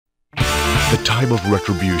The time of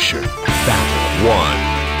retribution. Battle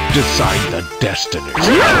 1. Decide the destiny.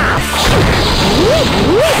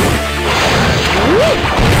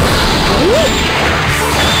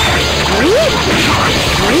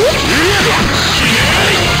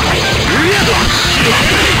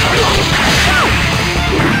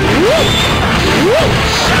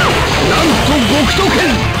なんと極都剣、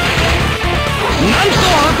なんと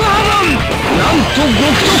白破弾、なんと極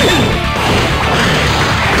都剣。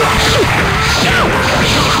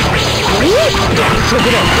そこ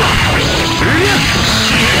だ。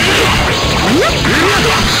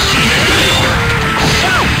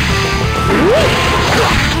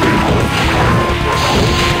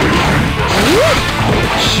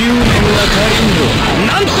執念が足りんぞ。な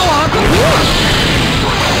んと白破弾。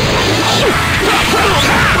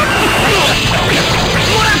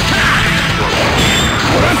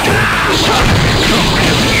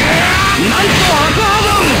なんと白破弾。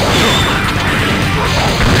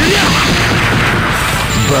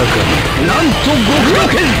バカ、なんと極都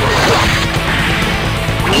剣、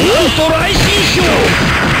なんと雷神将、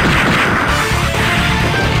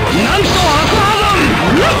なんと白破弾。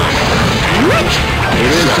俺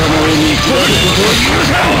様を見つけることは許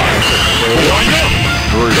さん。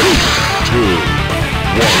3、2、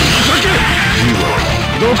1、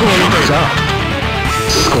どこを見たさ。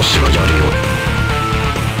少しはやるよ。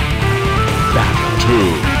Battle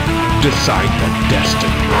 2. Decide the destiny.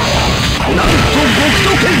 なんと極都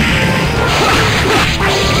剣。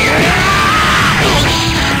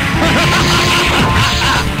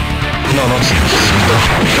7つ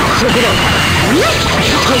そこだ。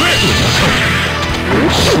飛べ。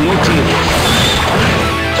そのつもり。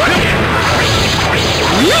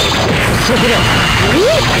そこだ。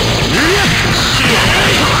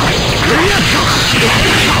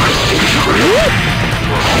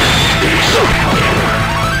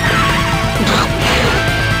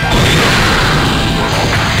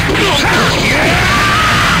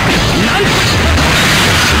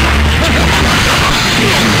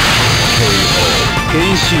ケ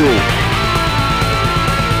ンシロウ。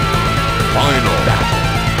 Final battle.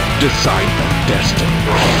 Decide the destiny.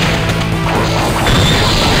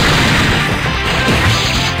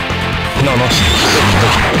 7つ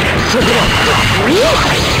そこだ。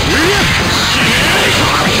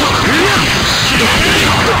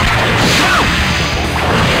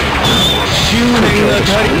執念が足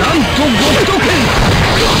り、なんと極都剣。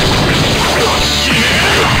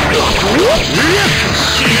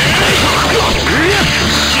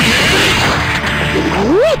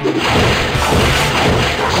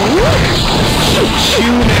執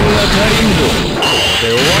念が足りんぞ。貴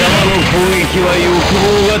様の攻撃は欲望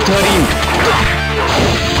が足りん。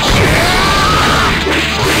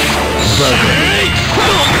バカ。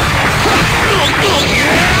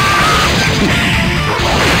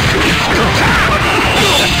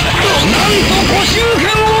なんと五周剣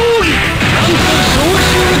王に、なんと召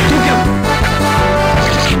集ときゃ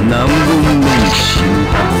何本目に死ぬ。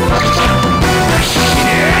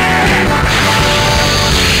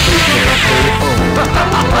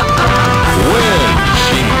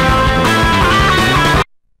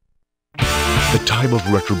The time of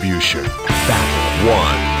retribution. Battle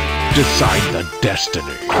 1. Decide the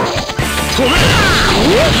destiny. それ。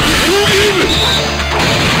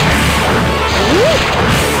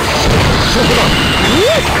そこだ。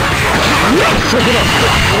そこだ。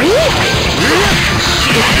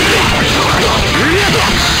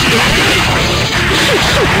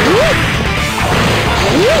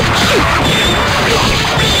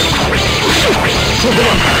そこ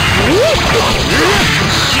だ。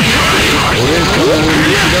俺様を見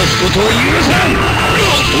出すことは許さん。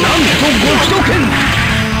なんと極都剣、な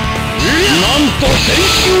んと千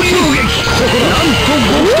秋流撃。そこだ。なんと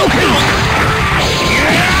極都剣、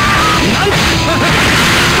なんと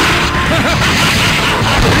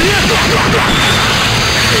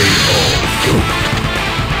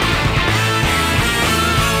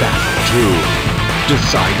Battle 2.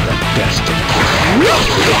 Decide the destiny.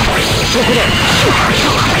 そこだ。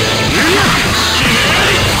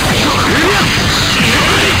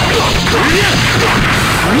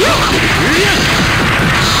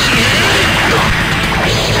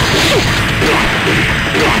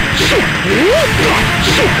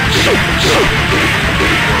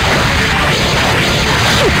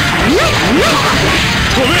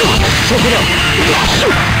飛べ。そこだ。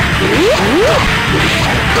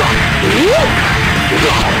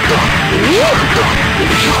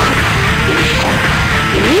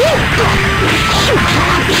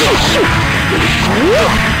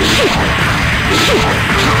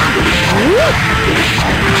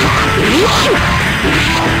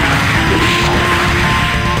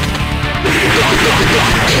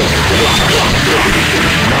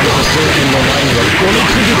政権の前にはゴミ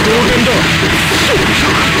くず同然だ。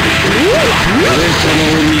俺様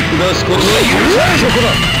を見下すことは許さん。そこだ。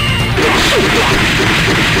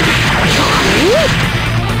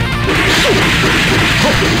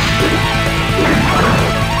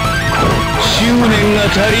執念が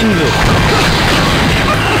足りんぞ。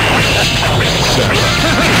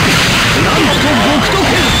なんと北斗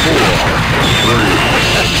拳。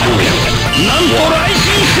なんと雷神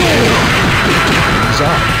将。さ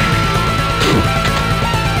あ。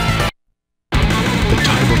The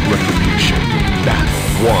time of retribution. Battle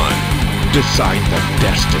 1. Decide the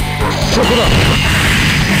destiny. そこだ。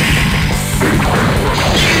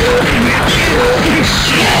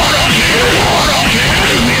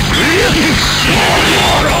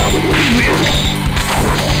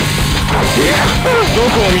ど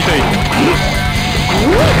こを見ている？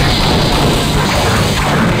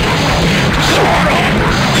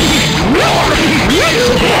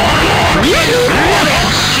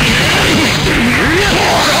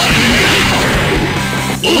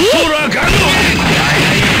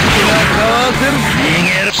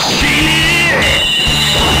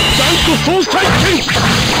総裁権。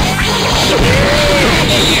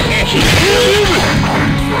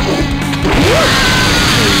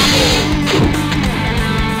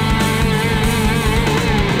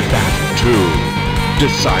Battle 2.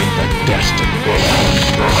 Decide the destiny.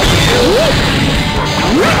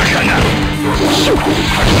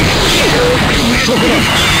 そこだ。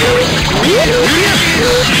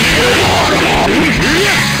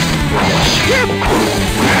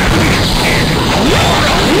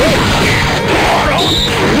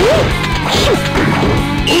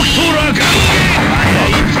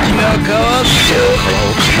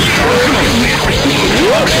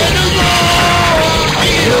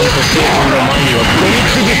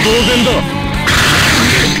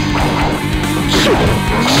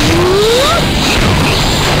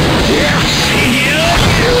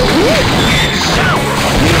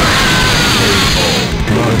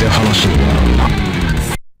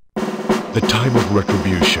The time of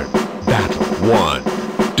retribution. Battle 1.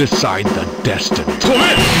 Decide the destiny. 止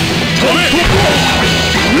め！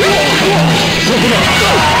そこだ。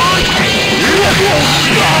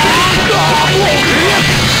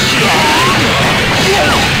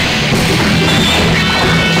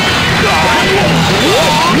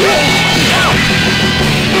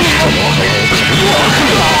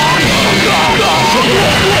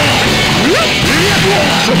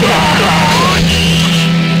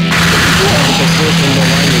政権の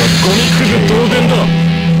前にはゴミくず同然だ。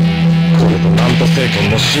これと南都政権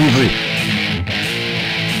の真髄。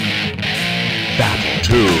Battle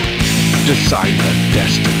 2. Decide the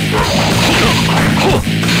destiny.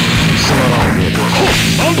 つまらんね。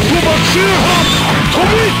なんと爆心派飛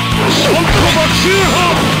び。なんと爆心派。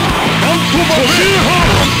なんと爆心派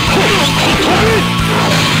飛び。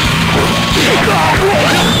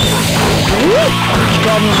聞か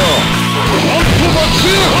んな。なんと爆心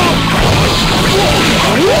派。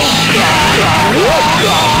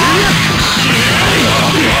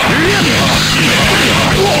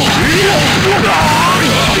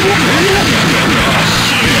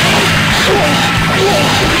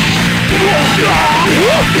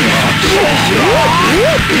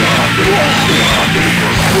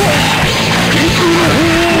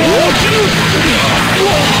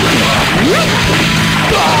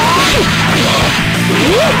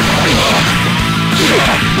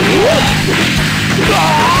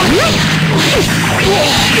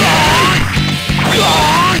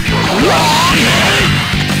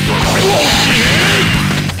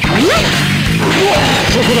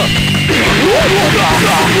そこだ。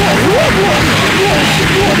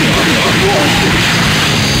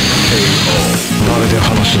まるで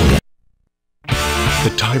話に。The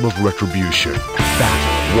time of retribution. Battle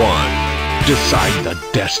 1. Decide the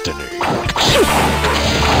destiny.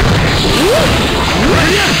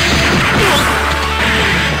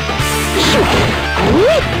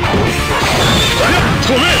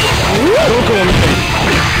 止め！どこを見ている？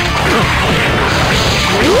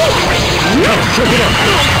そこだ。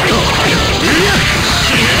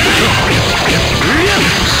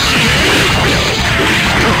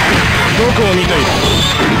どこを見ている？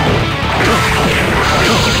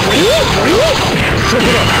そこだ。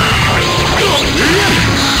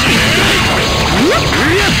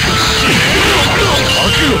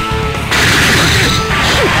開けろ。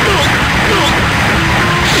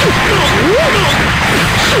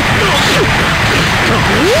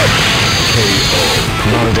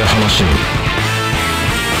まるで話に。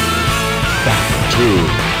Battle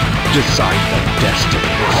 2. Decide the destiny.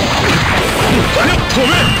 止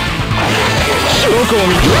め！どこを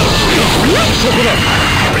見てる。そこだ。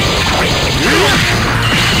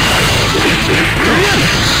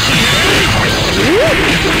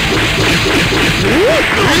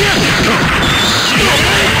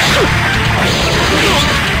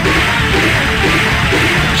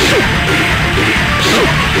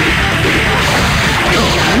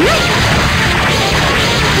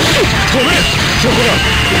止め、そこだ。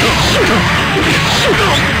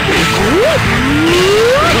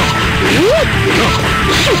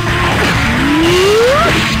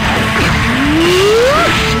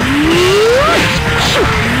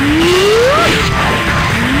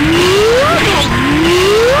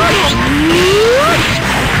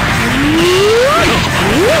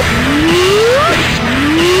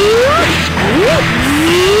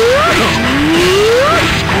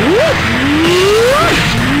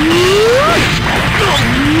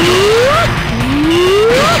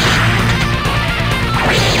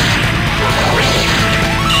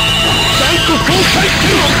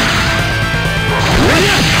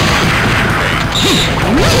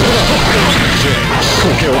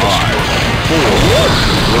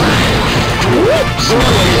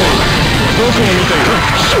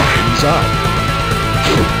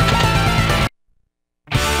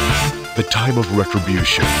The time of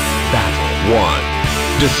retribution. Battle 1.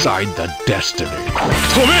 Decide the destiny.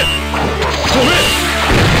 止め！止め！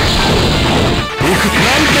な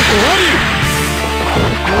んと終わり！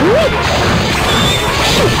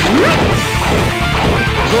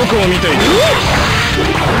どこを見ている？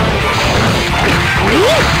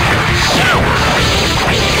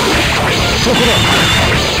そこだ。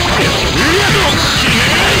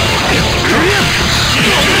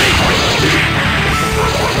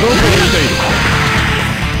どこを見ている？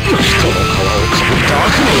人の皮をかぶった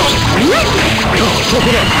悪魔だ。そこ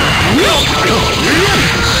だ。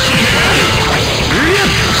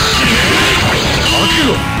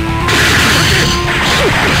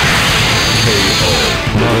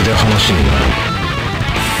まるで話になる。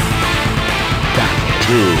Battle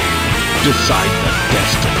 2. Decide the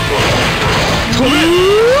destiny. 止め！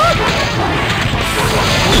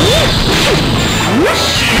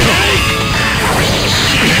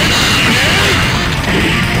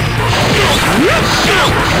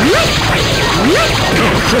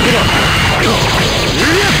そこだ。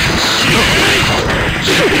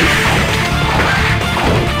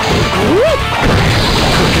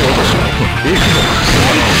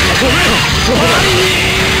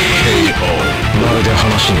まるで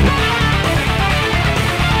話になる。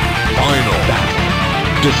Final battle.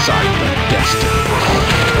 Decide the destiny.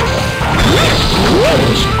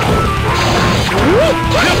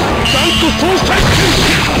 なんと総裁！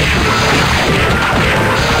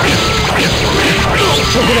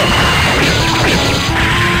そこだ。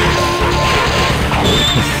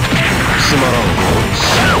つまらん。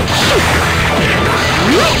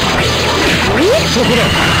そこだ。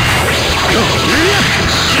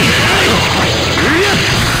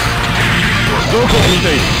どこを見て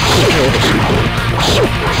いる？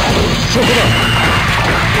そこだ。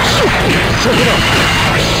そこだ。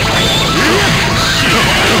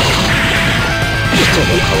人の皮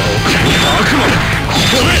をかぶった悪魔だ。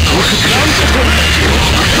止め！なんと止め！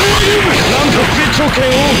なんと成長権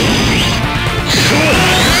を！